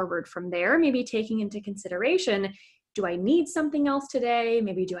 move forward from there, maybe taking into consideration, do I need something else today?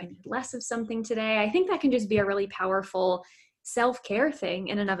 Maybe do I need less of something today? I think that can just be a really powerful self-care thing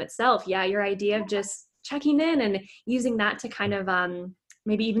in and of itself. Yeah, your idea of just checking in and using that to kind of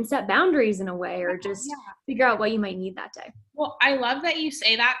maybe even set boundaries in a way, or just Yeah. figure out what you might need that day. Well, I love that you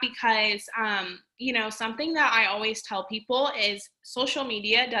say that because, you know, something that I always tell people is social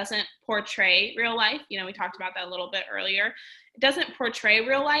media doesn't portray real life. You know, we talked about that a little bit earlier. It doesn't portray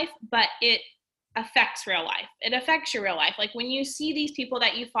real life, but it affects real life. It affects your real life. Like when you see these people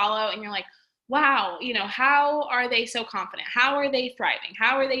that you follow and you're like, wow, you know, how are they so confident? How are they thriving?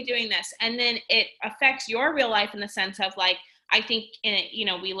 How are they doing this? And then it affects your real life in the sense of like, I think in it, you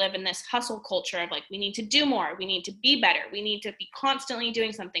know, we live in this hustle culture of like, we need to do more, we need to be better, we need to be constantly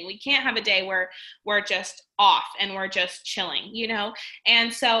doing something. We can't have a day where we're just off and we're just chilling, you know?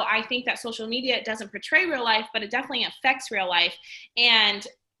 And so I think that social media doesn't portray real life, but it definitely affects real life. And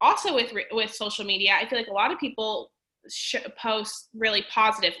also with social media, I feel like a lot of people post really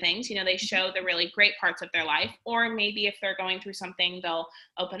positive things. You know, they show the really great parts of their life, or maybe if they're going through something, they'll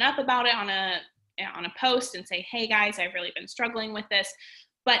open up about it on a post and say, hey guys, I've really been struggling with this.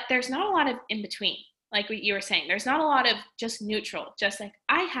 But there's not a lot of in between. Like what you were saying, there's not a lot of just neutral, just like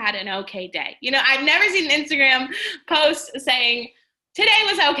I had an okay day. You know, I've never seen an Instagram post saying today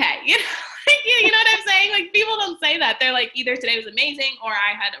was okay. You know, like, you know what I'm saying? Like people don't say that. They're like either today was amazing or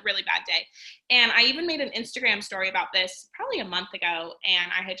I had a really bad day. And I even made an Instagram story about this probably a month ago,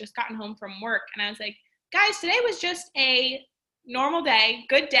 and I had just gotten home from work and I was like, guys, today was just a normal day,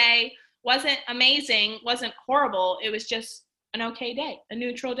 good day, wasn't amazing, wasn't horrible. It was just an okay day, a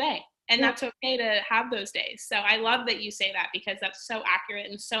neutral day. And Yeah. that's okay to have those days. So I love that you say that because that's so accurate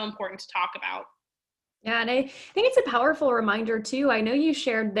and so important to talk about. Yeah, and I think it's a powerful reminder too. I know you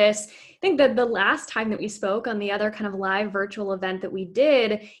shared this. I think that the last time that we spoke on the other kind of live virtual event that we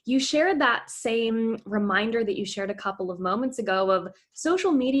did, you shared that same reminder that you shared a couple of moments ago of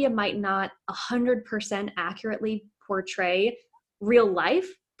social media might not 100% accurately portray real life,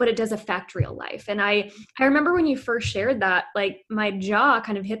 but it does affect real life. And I remember when you first shared that, like my jaw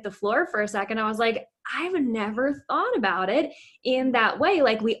kind of hit the floor for a second. I was like, I've never thought about it in that way.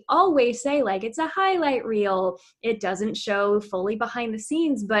 Like we always say, like it's a highlight reel, it doesn't show fully behind the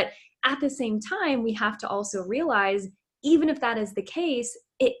scenes, but at the same time we have to also realize, even if that is the case,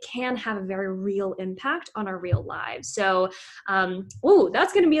 it can have a very real impact on our real lives. So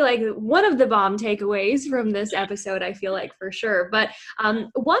that's going to be like one of the bomb takeaways from this episode, I feel like, for sure. But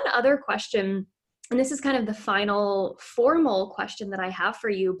one other question and this is kind of the final formal question that I have for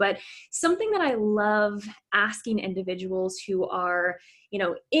you, but something that I love asking individuals who are,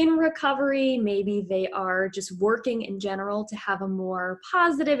 in recovery, maybe they are just working in general to have a more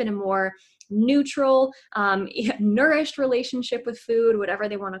positive and a more neutral, nourished relationship with food, whatever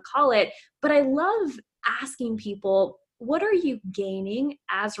they want to call it. But I love asking people, what are you gaining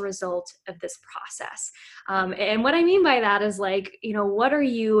as a result of this process? And what I mean by that is like, what are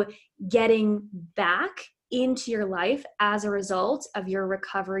you getting back into your life as a result of your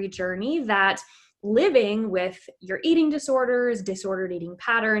recovery journey that living with your eating disorders, disordered eating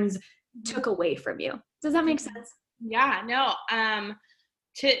patterns took away from you? Does that make sense? Yeah, no.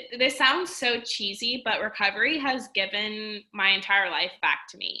 This sounds so cheesy, but recovery has given my entire life back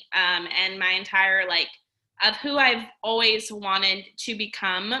to me. And my entire of who I've always wanted to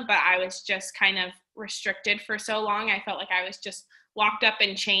become, but I was just kind of restricted for so long. I felt like I was just locked up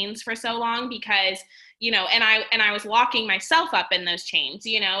in chains for so long because, and I was locking myself up in those chains,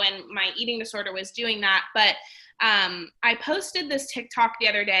 and my eating disorder was doing that. But I posted this TikTok the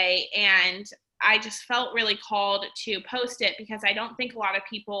other day, and I just felt really called to post it because I don't think a lot of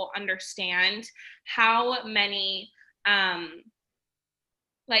people understand how many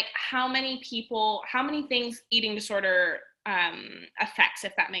how many things eating disorder affects,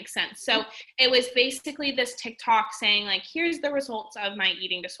 if that makes sense. So it was basically this TikTok saying here's the results of my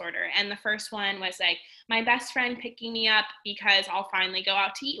eating disorder. And the first one was my best friend picking me up because I'll finally go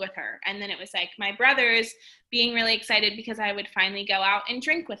out to eat with her. And then it was my brothers being really excited because I would finally go out and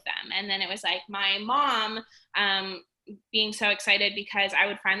drink with them. And then it was my mom being so excited because I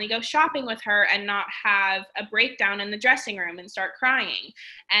would finally go shopping with her and not have a breakdown in the dressing room and start crying.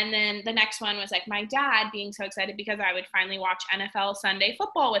 And then the next one was my dad being so excited because I would finally watch NFL Sunday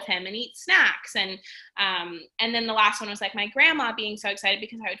football with him and eat snacks. And then the last one was my grandma being so excited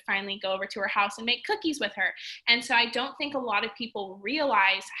because I would finally go over to her house and make cookies with her. And so I don't think a lot of people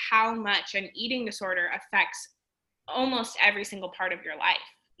realize how much an eating disorder affects almost every single part of your life.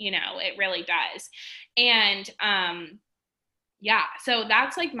 It really does. And yeah, so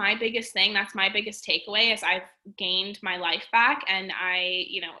that's my biggest thing. That's my biggest takeaway is I've gained my life back, and I,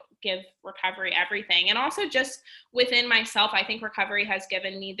 give recovery everything. And also just within myself, I think recovery has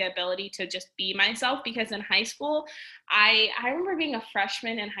given me the ability to just be myself, because in high school, I remember being a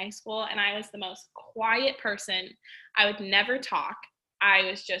freshman in high school, and I was the most quiet person. I would never talk. I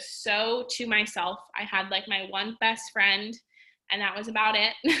was just so to myself. I had my one best friend, and that was about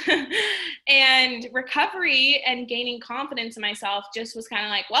it. And recovery and gaining confidence in myself just was kind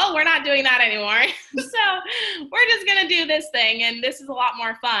of well, we're not doing that anymore. So we're just going to do this thing. And this is a lot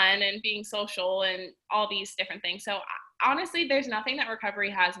more fun, and being social and all these different things. So honestly, there's nothing that recovery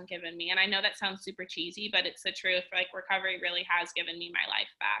hasn't given me. And I know that sounds super cheesy, but it's the truth. Recovery really has given me my life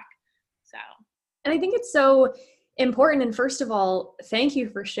back. So. And I think it's so important. And first of all, thank you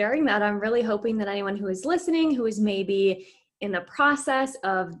for sharing that. I'm really hoping that anyone who is listening, who is maybe in the process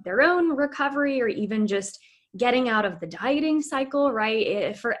of their own recovery or even just getting out of the dieting cycle,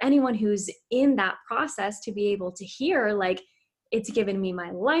 right? For anyone who's in that process to be able to hear, it's given me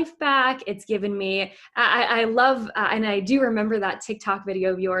my life back. It's given me, I love, and I do remember that TikTok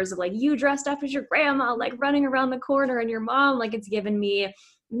video of yours of you dressed up as your grandma, running around the corner, and your mom, it's given me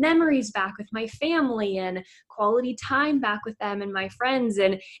memories back with my family and quality time back with them and my friends.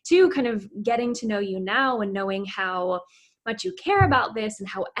 And two, kind of getting to know you now and knowing how much you care about this and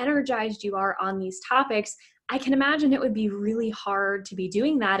how energized you are on these topics. I can imagine it would be really hard to be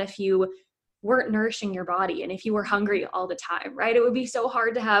doing that if you weren't nourishing your body and if you were hungry all the time, right? It would be so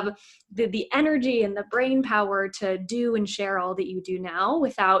hard to have the energy and the brain power to do and share all that you do now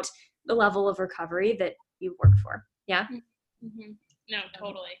without the level of recovery that you worked for. Yeah. Mm-hmm. No,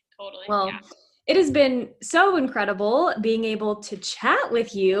 totally. Well, yeah. It has been so incredible being able to chat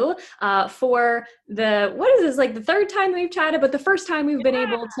with you for the third time we've chatted, but the first time we've been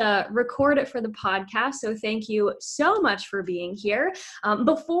able to record it for the podcast. So thank you so much for being here.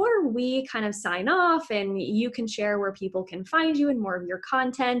 Before we kind of sign off and you can share where people can find you and more of your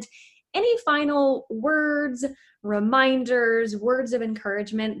content, any final words, reminders, words of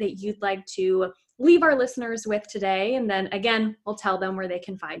encouragement that you'd like to leave our listeners with today? And then again, we'll tell them where they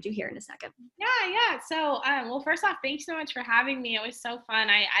can find you here in a second. Yeah. So, well, first off, thanks so much for having me. It was so fun.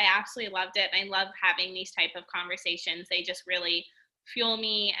 I absolutely loved it. And I love having these type of conversations. They just really fuel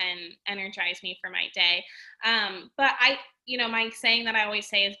me and energize me for my day. But my saying that I always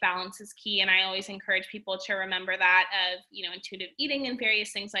say is balance is key. And I always encourage people to remember that of, intuitive eating and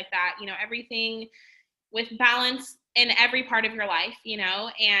various things like that. Everything with balance, in every part of your life,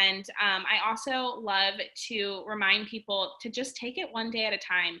 and I also love to remind people to just take it one day at a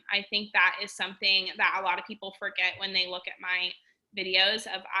time. I think that is something that a lot of people forget when they look at my videos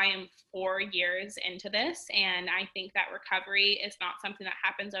of I am 4 years into this, and I think that recovery is not something that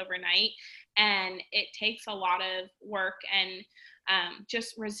happens overnight, and it takes a lot of work and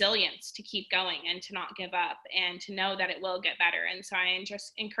just resilience to keep going and to not give up and to know that it will get better. And so I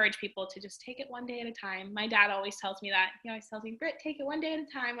just encourage people to just take it one day at a time. My dad always tells me that. He always tells me, Britt, take it one day at a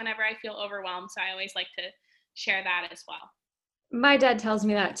time whenever I feel overwhelmed. So I always like to share that as well. My dad tells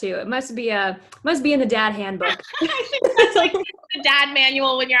me that too. It must be in the dad handbook. I think that's like the dad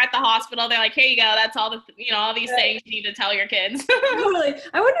manual when you're at the hospital. They're like, here you go. That's all all these things you need to tell your kids. Totally.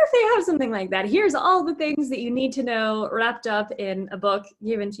 I wonder if they have something like that. Here's all the things that you need to know wrapped up in a book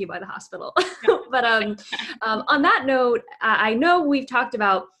given to you by the hospital. But on that note, I know we've talked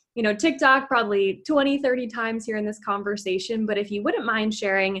about TikTok probably 20, 30 times here in this conversation, but if you wouldn't mind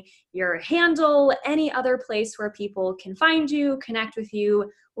sharing your handle, any other place where people can find you, connect with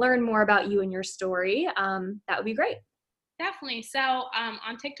you, learn more about you and your story, that would be great. Definitely. So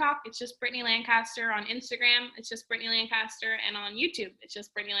on TikTok, it's just Brittani Lancaster. On Instagram, it's just Brittani Lancaster. And on YouTube, it's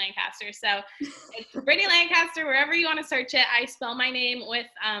just Brittani Lancaster. So it's Brittani Lancaster, wherever you want to search it. I spell my name with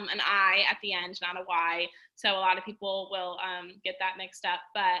an I at the end, not a Y. So a lot of people will get that mixed up.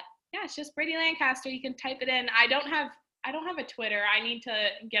 But yeah, it's just Brittani Lancaster. You can type it in. I don't have a Twitter. I need to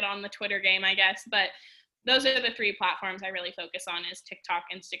get on the Twitter game, I guess. But those are the 3 platforms I really focus on is TikTok,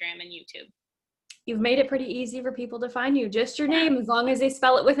 Instagram, and YouTube. You've made it pretty easy for people to find you. Just your name, as long as they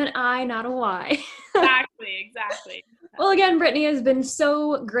spell it with an I, not a Y. Exactly. Well, again, Brittani, has been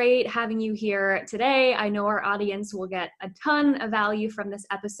so great having you here today. I know our audience will get a ton of value from this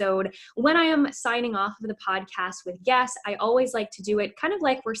episode. When I am signing off of the podcast with guests, I always like to do it kind of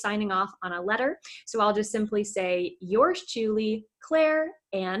like we're signing off on a letter. So I'll just simply say, yours truly, Claire,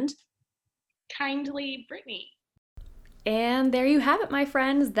 and kindly, Brittani. And there you have it, my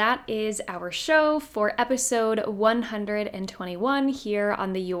friends. That is our show for episode 121 here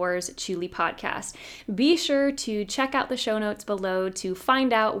on the Yours Truly podcast. Be sure to check out the show notes below to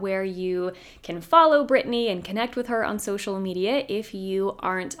find out where you can follow Brittani and connect with her on social media if you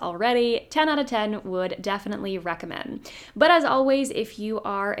aren't already. 10 out of 10 would definitely recommend. But as always, if you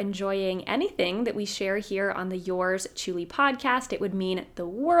are enjoying anything that we share here on the Yours Truly podcast, it would mean the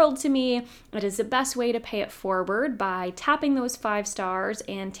world to me. It is the best way to pay it forward by tapping those 5 stars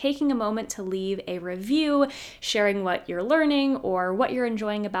and taking a moment to leave a review, sharing what you're learning or what you're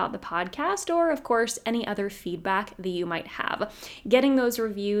enjoying about the podcast, or of course, any other feedback that you might have. Getting those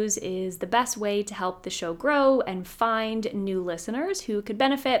reviews is the best way to help the show grow and find new listeners who could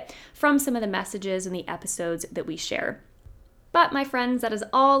benefit from some of the messages in the episodes that we share. But my friends, that is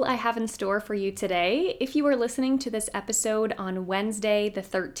all I have in store for you today. If you are listening to this episode on Wednesday the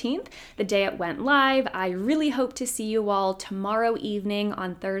 13th, the day it went live, I really hope to see you all tomorrow evening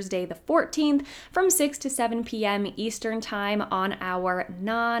on Thursday the 14th from 6 to 7 p.m. Eastern Time on our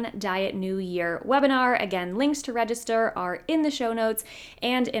Non-Diet New Year webinar. Again, links to register are in the show notes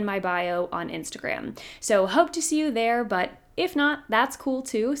and in my bio on Instagram. So hope to see you there, but if not, that's cool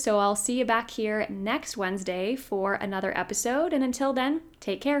too. So I'll see you back here next Wednesday for another episode. And until then,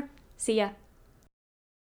 take care. See ya.